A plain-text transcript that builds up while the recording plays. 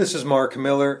This is Mark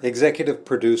Miller, executive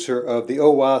producer of the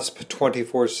OWASP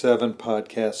 24/7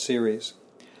 podcast series.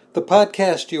 The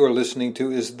podcast you are listening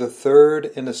to is the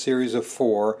third in a series of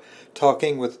 4,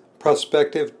 talking with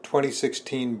prospective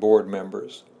 2016 board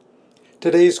members.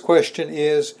 Today's question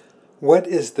is, what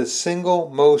is the single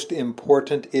most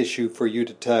important issue for you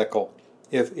to tackle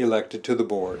if elected to the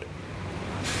board?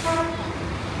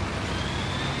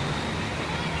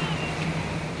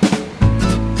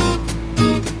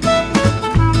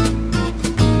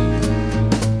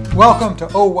 Welcome to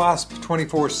OWASP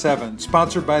 24/7,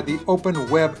 sponsored by the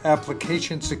Open Web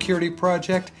Application Security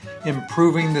Project,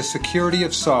 Improving the Security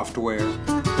of Software.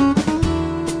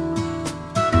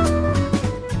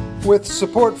 With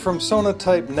support from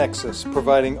Sonatype Nexus,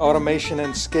 providing automation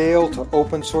and scale to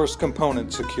open source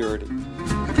component security.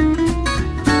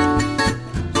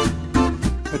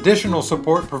 Additional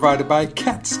support provided by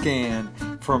CAT-SCAN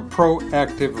from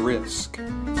Proactive Risk.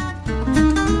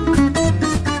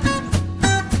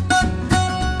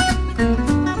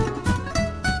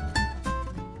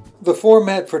 The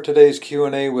format for today's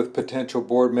Q&A with potential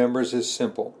board members is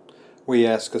simple. We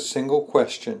ask a single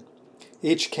question.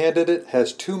 Each candidate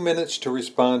has 2 minutes to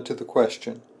respond to the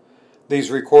question. These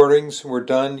recordings were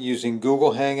done using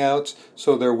Google Hangouts,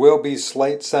 so there will be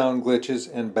slight sound glitches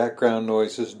and background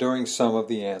noises during some of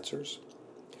the answers.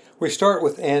 We start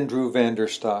with Andrew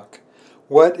Vanderstock.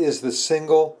 What is the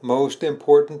single most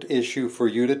important issue for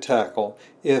you to tackle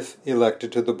if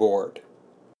elected to the board?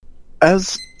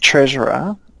 As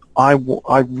treasurer,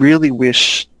 I really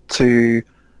wish to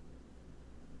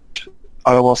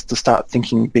OWASP to start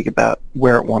thinking big about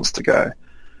where it wants to go.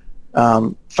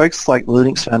 Folks like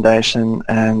Linux Foundation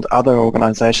and other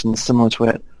organizations similar to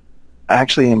it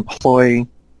actually employ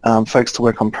folks to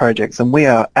work on projects, and we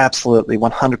are absolutely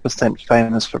 100%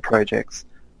 famous for projects.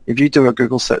 If you do a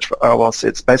Google search for OWASP,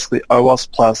 it's basically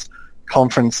OWASP plus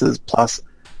conferences plus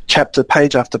chapter,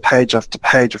 page after page after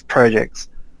page of projects.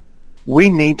 We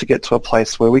need to get to a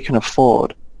place where we can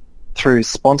afford, through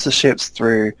sponsorships,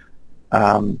 through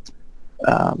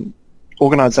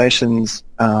organizations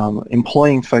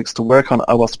employing folks to work on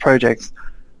OWASP projects,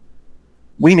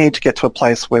 we need to get to a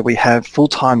place where we have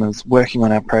full-timers working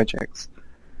on our projects.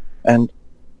 And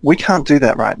we can't do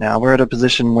that right now. We're at a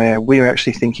position where we are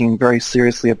actually thinking very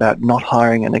seriously about not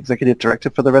hiring an executive director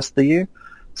for the rest of the year.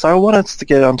 So I want us to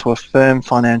get onto a firm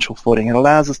financial footing. It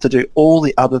allows us to do all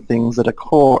the other things that are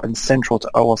core and central to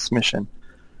OWASP's mission.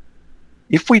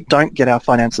 If we don't get our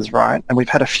finances right, and we've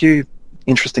had a few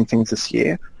interesting things this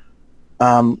year,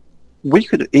 we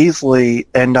could easily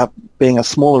end up being a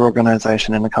smaller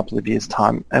organization in a couple of years'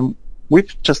 time. And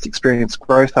we've just experienced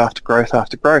growth after growth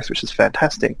after growth, which is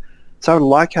fantastic. So I would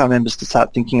like our members to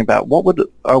start thinking about what would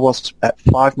OWASP at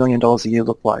 $5 million a year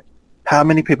look like? How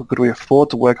many people could we afford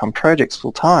to work on projects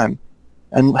full-time?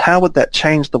 And how would that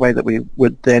change the way that we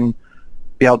would then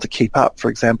be able to keep up? For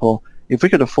example, if we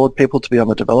could afford people to be on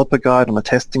the developer guide, on the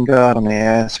testing guide, on the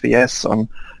ASVS, on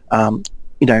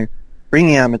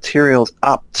bringing our materials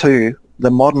up to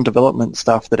the modern development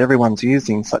stuff that everyone's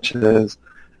using, such as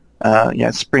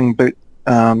Spring Boot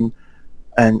and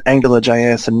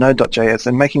AngularJS and Node.js,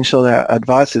 and making sure that our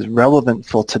advice is relevant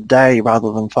for today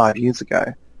rather than 5 years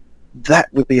ago.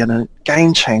 That would be a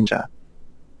game changer.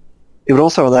 It would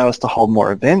also allow us to hold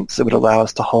more events. It would allow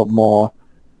us to hold more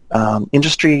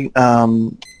industry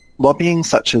lobbying,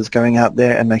 such as going out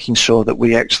there and making sure that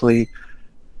we actually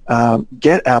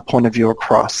get our point of view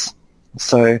across.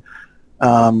 So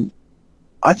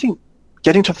I think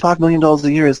getting to $5 million a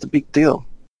year is the big deal.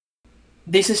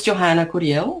 This is Johanna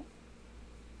Curiel.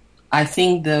 I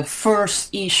think the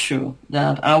first issue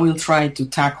that I will try to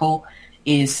tackle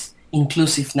is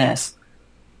inclusiveness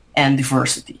and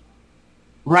diversity.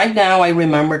 Right now, I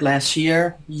remembered last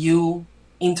year you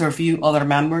interviewed other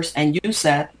members, and you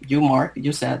said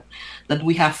that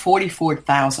we have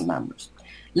 44,000 members.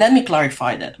 Let me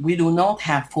clarify that. We do not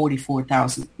have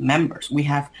 44,000 members. We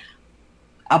have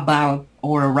about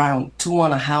or around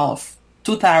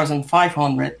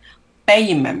 2,500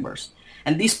 paying members.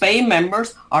 And these paying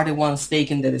members are the ones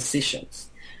taking the decisions,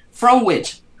 from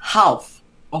which half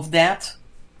of that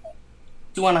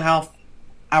 2.5,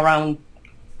 around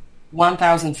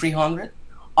 1,300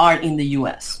 are in the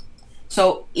U.S.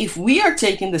 So if we are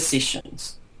taking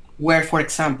decisions where, for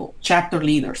example, chapter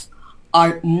leaders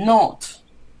are not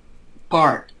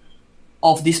part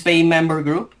of this paying member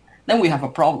group, then we have a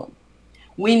problem.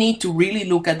 We need to really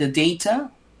look at the data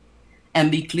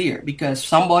and be clear, because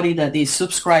somebody that is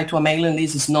subscribed to a mailing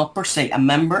list is not per se a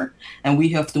member, and we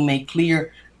have to make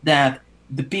clear that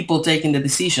the people taking the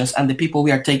decisions and the people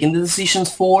we are taking the decisions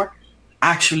for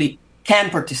actually can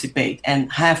participate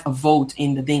and have a vote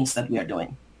in the things that we are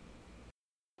doing.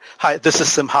 Hi, this is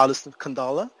Simhalis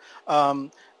Kandala.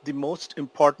 The most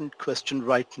important question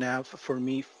right now for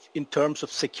me in terms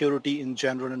of security in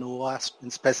general and OWASP in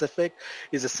specific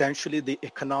is essentially the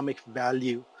economic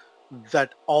value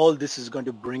that all this is going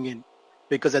to bring in.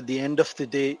 Because at the end of the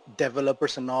day,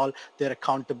 developers and all, they're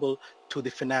accountable to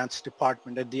the finance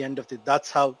department. At the end of the day,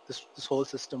 that's how this whole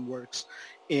system works.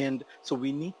 And so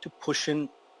we need to push in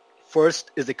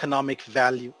first is economic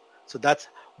value. So that's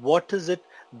what is it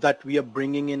that we are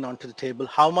bringing in onto the table?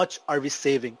 How much are we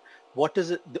saving? What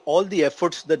is it? All the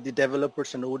efforts that the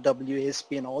developers and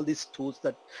OWASP and all these tools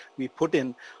that we put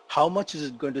in, how much is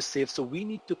it going to save? So we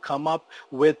need to come up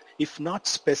with, if not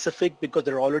specific, because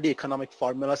there are already economic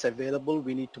formulas available,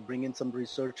 we need to bring in some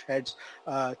research heads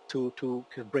to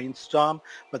brainstorm.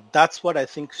 But that's what I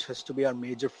think has to be our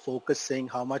major focus, saying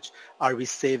how much are we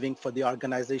saving for the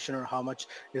organization, or how much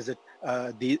is it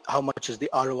how much is the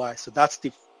ROI? So that's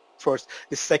the first.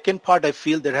 The second part, I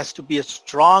feel there has to be a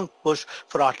strong push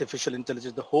for artificial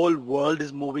intelligence. The whole world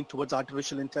is moving towards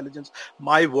artificial intelligence.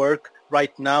 My work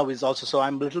right now is also, so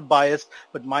I'm a little biased,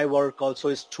 but my work also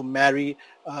is to marry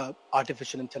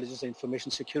artificial intelligence and information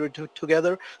security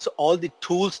together. So all the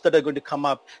tools that are going to come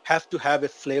up have to have a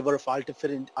flavor of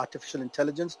artificial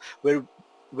intelligence, where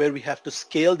we have to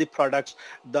scale the products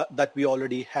that we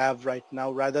already have right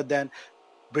now, rather than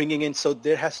bringing in. So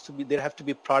there have to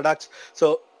be products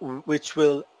which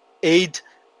will aid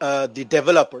the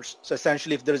developers. So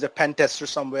essentially, if there is a pen tester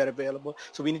somewhere available,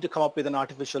 so we need to come up with an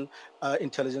artificial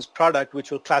intelligence product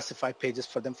which will classify pages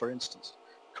for them, for instance,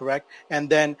 correct? And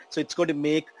then so it's going to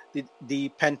make the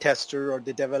pen tester or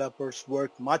the developers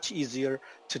work much easier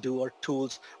to do, or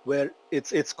tools where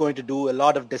it's going to do a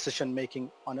lot of decision making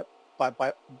on by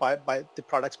the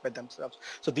products by themselves.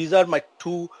 So these are my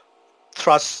two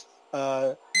thrusts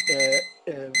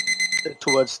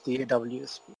towards the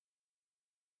AWS.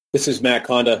 This is Matt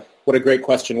Konda. What a great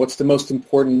question. What's the most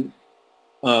important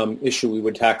issue we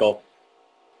would tackle?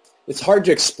 It's hard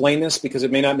to explain this because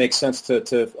it may not make sense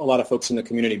to a lot of folks in the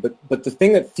community, but the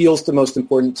thing that feels the most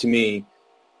important to me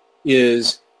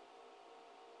is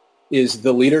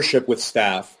the leadership with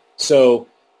staff. So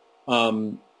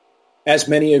as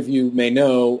many of you may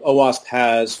know, OWASP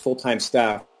has full-time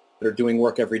staff that are doing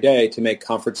work every day to make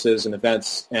conferences and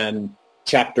events and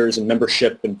chapters and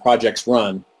membership and projects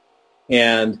run.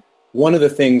 And one of the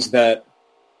things that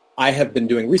I have been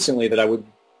doing recently that I would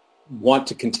want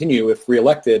to continue if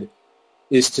reelected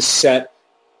is to set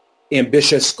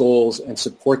ambitious goals and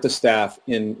support the staff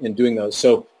in doing those.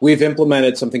 So we've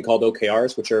implemented something called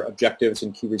OKRs, which are objectives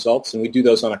and key results, and we do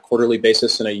those on a quarterly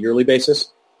basis and a yearly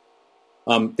basis.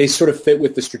 They sort of fit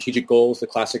with the strategic goals, the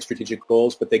classic strategic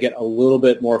goals, but they get a little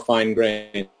bit more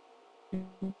fine-grained.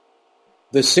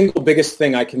 The single biggest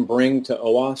thing I can bring to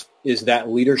OWASP is that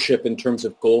leadership in terms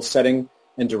of goal setting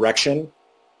and direction,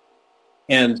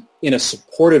 and in a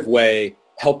supportive way,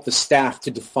 help the staff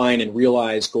to define and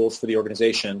realize goals for the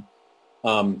organization.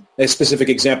 A specific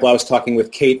example, I was talking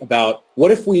with Kate about,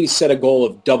 what if we set a goal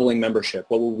of doubling membership?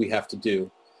 What would we have to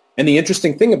do? And the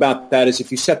interesting thing about that is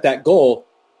if you set that goal,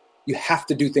 you have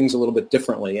to do things a little bit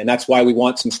differently, and that's why we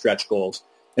want some stretch goals.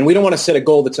 And we don't want to set a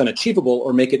goal that's unachievable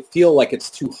or make it feel like it's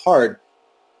too hard,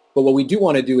 but what we do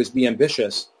want to do is be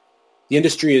ambitious. The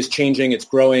industry is changing, it's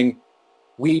growing.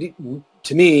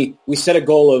 To me, we set a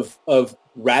goal of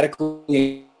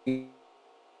radically increasing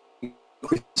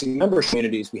member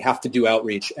communities. We have to do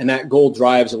outreach, and that goal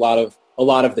drives a lot of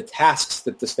the tasks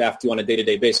that the staff do on a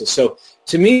day-to-day basis. So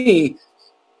to me,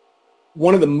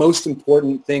 one of the most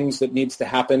important things that needs to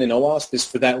happen in OWASP is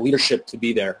for that leadership to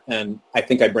be there, and I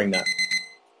think I bring that.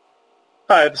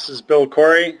 Hi, this is Bill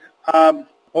Corey.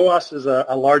 OWASP is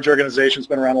a large organization. It's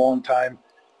been around a long time.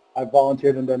 I've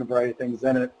volunteered and done a variety of things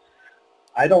in it.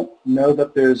 I don't know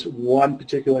that there's one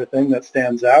particular thing that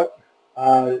stands out.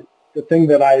 The thing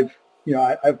that I've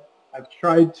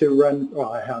tried to run,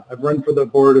 I've run for the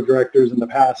board of directors in the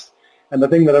past, and the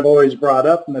thing that I've always brought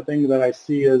up and the thing that I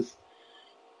see is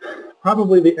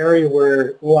probably the area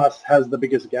where OWASP has the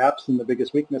biggest gaps and the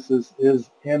biggest weaknesses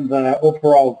is in the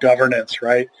overall governance,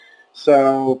 right?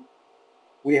 So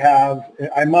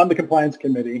I'm on the compliance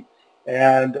committee,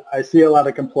 and I see a lot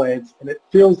of complaints, and it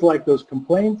feels like those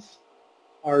complaints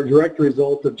are a direct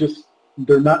result of just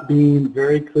there not being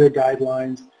very clear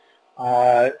guidelines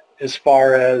as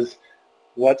far as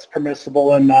what's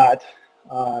permissible and not,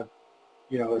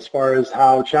 as far as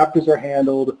how chapters are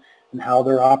handled and how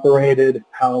they're operated,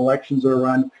 how elections are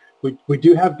run. We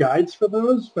do have guides for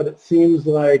those, but it seems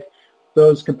like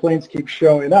those complaints keep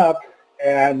showing up,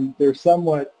 and they're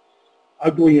somewhat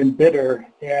ugly and bitter.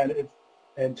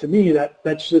 And to me,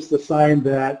 that's just a sign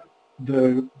that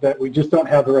that we just don't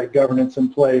have the right governance in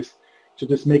place to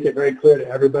just make it very clear to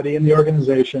everybody in the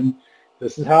organization,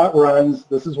 this is how it runs,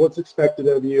 this is what's expected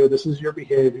of you, this is your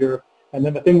behavior. And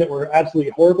then the thing that we're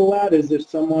absolutely horrible at is if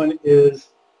someone is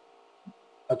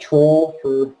a troll,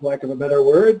 for lack of a better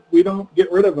word, we don't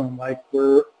get rid of them. Like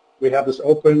we have this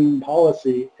open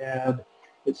policy, and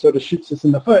it sort of shoots us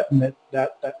in the foot, and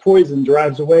that poison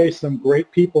drives away some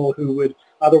great people who would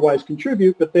otherwise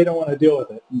contribute, but they don't want to deal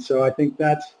with it. And so I think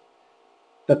that's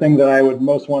the thing that I would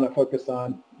most want to focus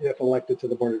on if elected to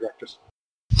the board of directors.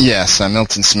 Yes, I'm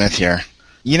Milton Smith here.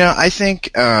 I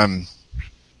think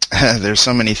there's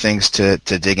so many things to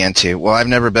dig into. Well, I've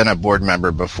never been a board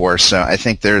member before, so I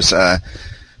think there's a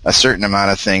certain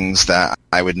amount of things that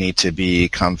I would need to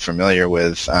become familiar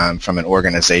with from an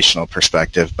organizational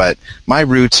perspective. But my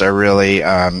roots are really,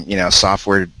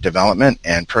 software development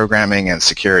and programming and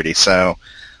security. So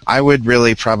I would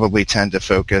really probably tend to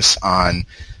focus on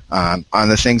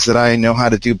the things that I know how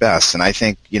to do best. And I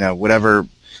think, whatever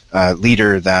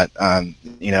leader that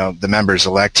the members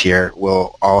elect here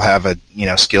will all have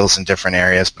skills in different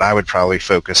areas, but I would probably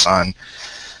focus on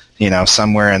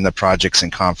somewhere in the projects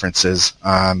and conferences,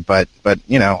 but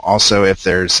also if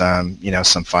there's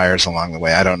some fires along the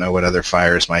way. I don't know what other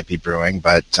fires might be brewing,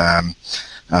 but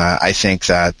I think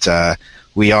that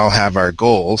we all have our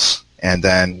goals, and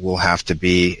then we'll have to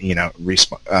be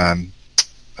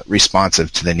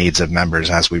responsive to the needs of members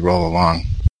as we roll along.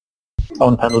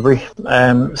 Owen Pendlebury.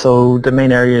 So the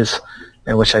main areas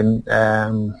in which I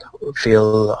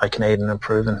feel I can aid in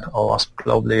improving OWASP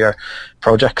globally are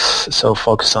projects, so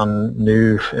focus on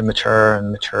new, immature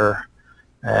and mature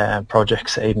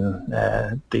projects, aiding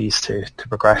these to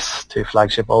progress to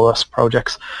flagship OWASP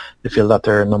projects. I feel that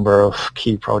there are a number of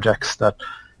key projects that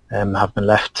have been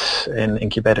left in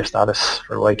incubator status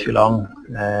for way too long.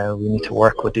 We need to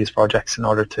work with these projects in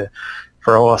order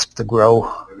for OWASP to grow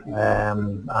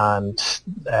and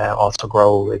also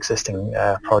grow existing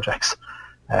projects.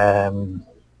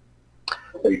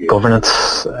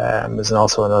 Governance is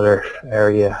also another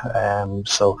area,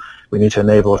 so we need to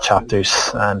enable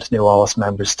chapters and new OWASP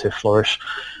members to flourish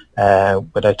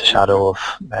without the shadow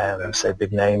of, say,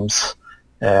 big names.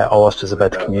 OWASP is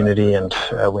about the community, and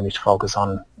we need to focus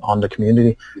on the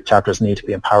community. Chapters need to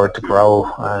be empowered to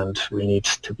grow, and we need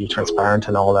to be transparent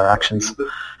in all our actions.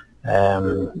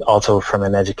 Also, from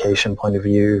an education point of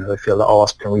view, I feel that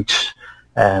OWASP can reach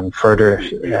further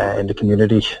in the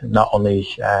community, not only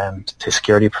to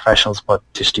security professionals but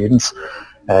to students.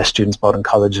 Students both in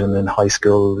college and in high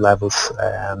school levels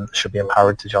should be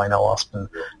empowered to join OWASP and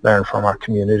learn from our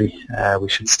community. We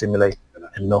should stimulate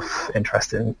enough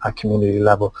interest in a community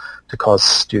level to cause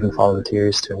student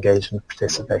volunteers to engage and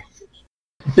participate.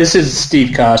 This is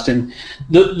Steve Costin.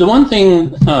 The one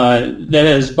thing that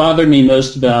has bothered me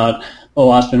most about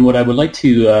OWASP and what I would like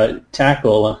to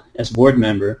tackle as a board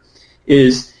member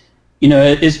is,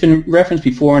 it's been referenced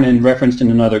before and referenced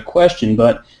in another question,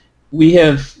 but we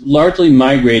have largely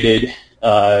migrated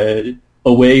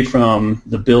away from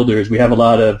the builders. We have a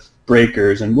lot of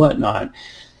breakers and whatnot,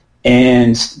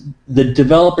 and the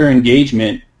developer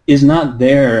engagement is not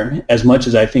there as much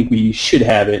as I think we should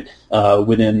have it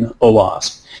within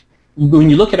OWASP. When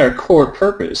you look at our core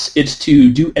purpose, it's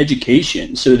to do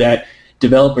education so that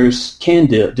developers can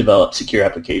develop secure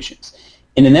applications.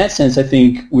 And in that sense, I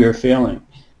think we're failing.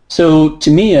 So to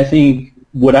me, I think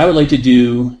what I would like to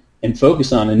do and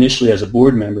focus on initially as a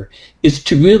board member is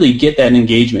to really get that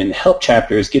engagement and help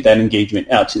chapters get that engagement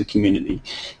out to the community.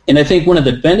 And I think one of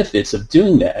the benefits of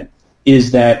doing that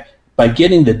is that by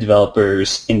getting the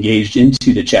developers engaged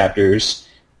into the chapters,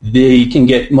 they can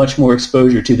get much more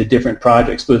exposure to the different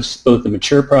projects, both the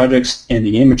mature projects and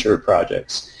the immature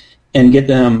projects, and get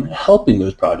them helping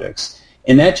those projects.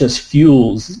 And that just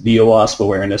fuels the OWASP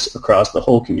awareness across the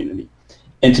whole community.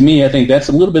 And to me, I think that's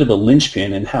a little bit of a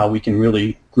linchpin in how we can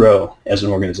really grow as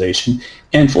an organization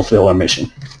and fulfill our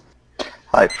mission.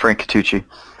 Hi, Frank Catucci.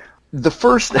 The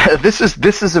first, this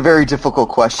is a very difficult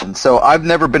question. So I've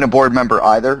never been a board member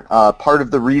either. Part of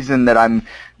the reason that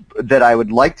I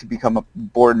would like to become a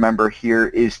board member here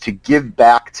is to give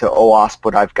back to OWASP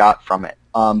what I've got from it.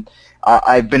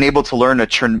 I've been able to learn a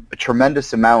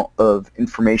tremendous amount of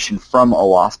information from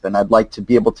OWASP, and I'd like to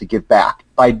be able to give back.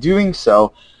 By doing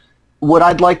so, what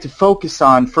I'd like to focus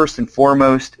on first and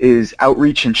foremost is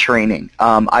outreach and training.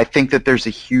 I think that there's a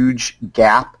huge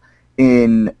gap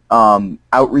in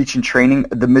outreach and training.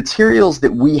 The materials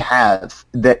that we have,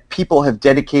 that people have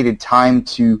dedicated time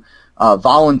to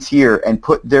volunteer and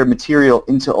put their material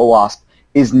into OWASP,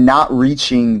 is not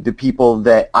reaching the people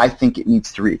that I think it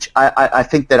needs to reach. I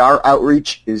think that our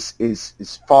outreach is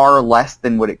far less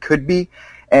than what it could be,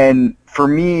 And for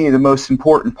me, the most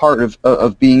important part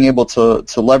of being able to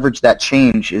leverage that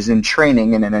change is in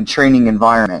training and in a training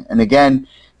environment. And again,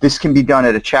 this can be done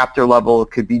at a chapter level. It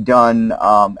could be done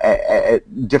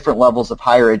at different levels of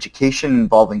higher education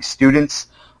involving students.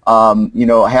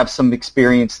 I have some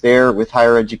experience there with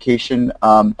higher education.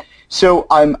 So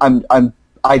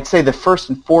I'd say the first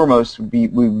and foremost would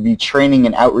be training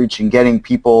and outreach and getting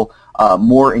people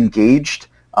more engaged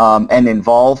and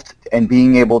involved, and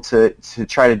being able to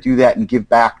try to do that and give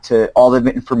back to all the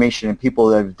information and people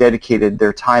that have dedicated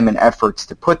their time and efforts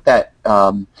to put that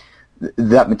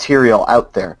material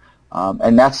out there.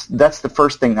 And that's the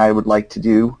first thing I would like to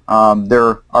do.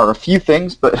 There are a few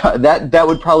things, but that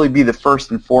would probably be the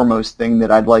first and foremost thing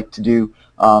that I'd like to do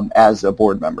as a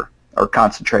board member, or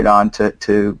concentrate on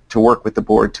to work with the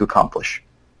board to accomplish.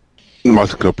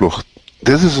 Martin Knobloch,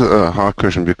 this is a hard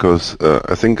question because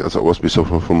I think as we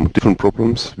suffer from different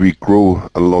problems. We grow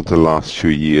a lot the last few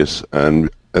years, and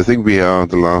I think we are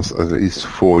the last at least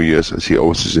 4 years. I see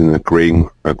OWASP in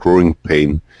a growing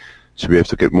pain, so we have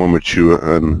to get more mature.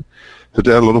 And so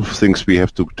there are a lot of things we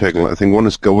have to tackle. I think one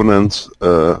is governance,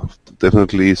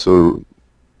 definitely. So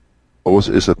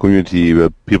OWASP is a community where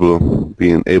people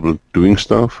being able doing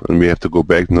stuff, and we have to go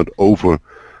back, not over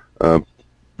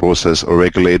process or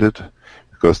regulate it,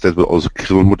 because that will also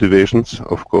kill motivations.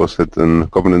 Of course, that then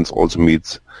governance also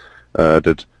means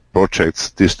that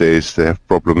projects these days, they have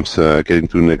problems getting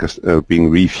to being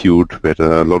reviewed. We had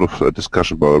a lot of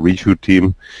discussion about a review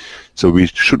team, so we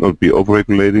should not be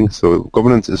over-regulating. So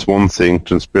governance is one thing,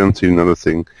 transparency another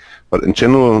thing, but in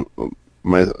general,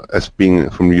 as being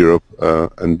from Europe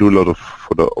and do a lot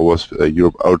for the OWASP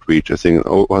Europe outreach, I think in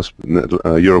OWASP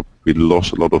Europe we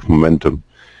lost a lot of momentum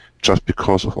just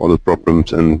because of all the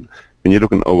problems. And when you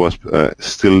look in OWASP,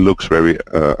 still looks very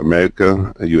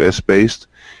America, US based,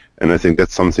 and I think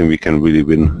that's something we can really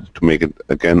win to make it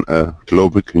again a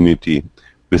global community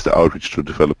with the outreach to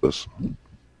developers.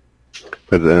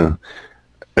 But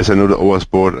as I know the OWASP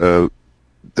board,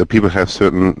 the people have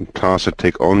certain tasks to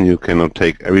take on. You cannot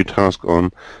take every task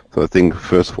on. So I think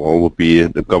first of all would be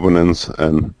the governance,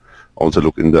 and also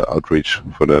look in the outreach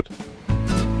for that.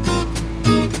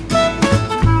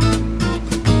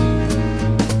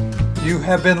 You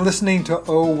have been listening to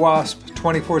OWASP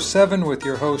 24/7 with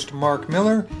your host Mark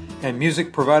Miller, and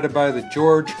music provided by the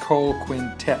George Cole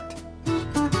Quintet.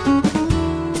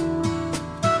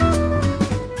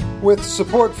 With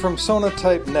support from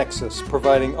Sonatype Nexus,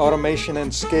 providing automation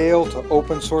and scale to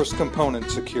open source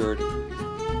component security.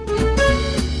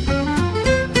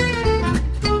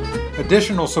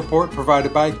 Additional support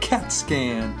provided by CAT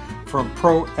Scan from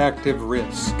Proactive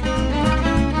Risk.